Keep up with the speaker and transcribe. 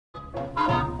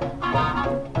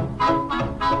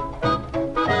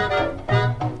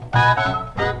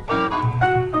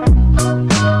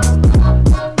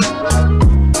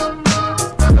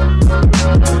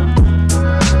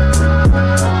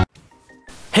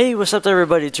Hey, what's up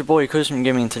everybody, it's your boy Coziestroom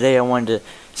Gaming. Today I wanted to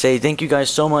say thank you guys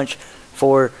so much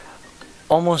for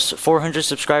almost 400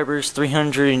 subscribers,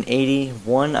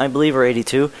 381 I believe, or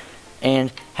 82,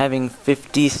 and having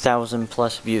 50,000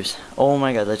 plus views. Oh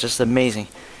my god, that's just amazing.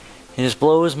 It just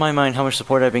blows my mind how much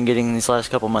support I've been getting in these last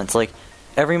couple months. Like,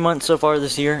 every month so far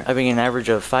this year, I've been getting an average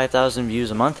of 5,000 views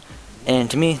a month,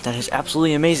 and to me, that is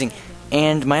absolutely amazing.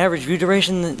 And my average view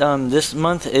duration this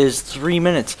month is 3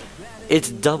 minutes. It's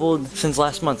doubled since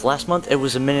last month. Last month it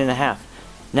was 1.5 minutes.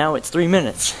 Now it's 3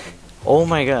 minutes. Oh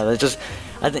my god,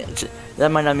 I think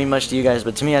that might not mean much to you guys,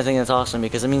 but to me I think that's awesome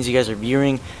because it means you guys are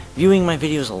viewing my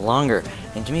videos longer,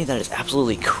 and to me that is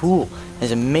absolutely cool.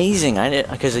 It's amazing.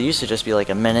 Because it used to just be like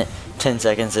 1 minute, 10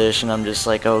 seconds ish, and I'm just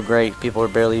like, oh great, people are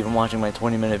barely even watching my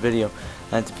 20-minute video.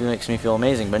 That makes me feel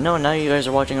amazing. But no, now you guys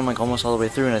are watching them like almost all the way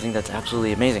through, and I think that's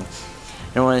absolutely amazing.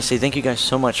 And I want to say thank you guys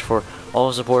so much for all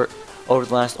the support over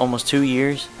the last almost 2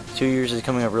 years. 2 years is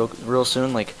coming up real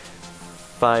soon, like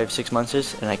 5-6 months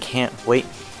is, and I can't wait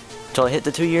until I hit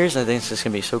the 2 years. I think it's just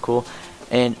gonna be so cool.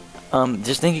 And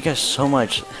just thank you guys so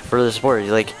much for the support.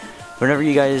 Like, whenever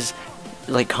you guys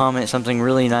like comment something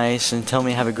really nice and tell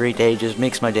me have a great day, it just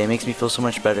makes my day, makes me feel so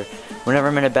much better. Whenever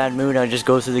I'm in a bad mood, I just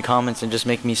go through the comments and just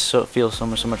make me feel so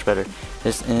much better.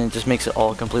 And it just makes it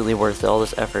all completely worth it, all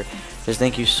this effort. Just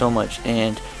thank you so much,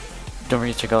 and don't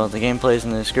forget to check out the gameplays in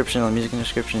the description, the music in the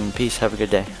description, and peace, have a good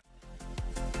day.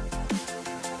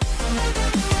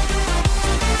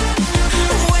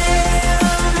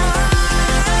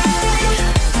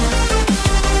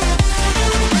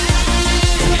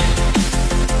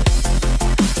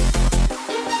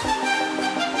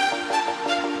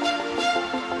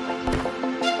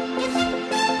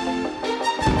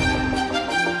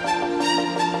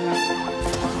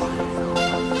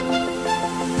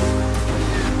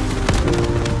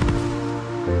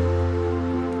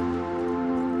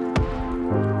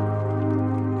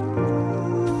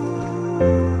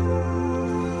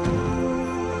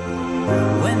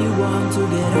 When you want to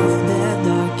get off that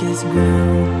darkest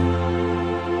ground,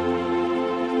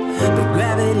 but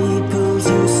gravity pulls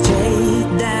you straight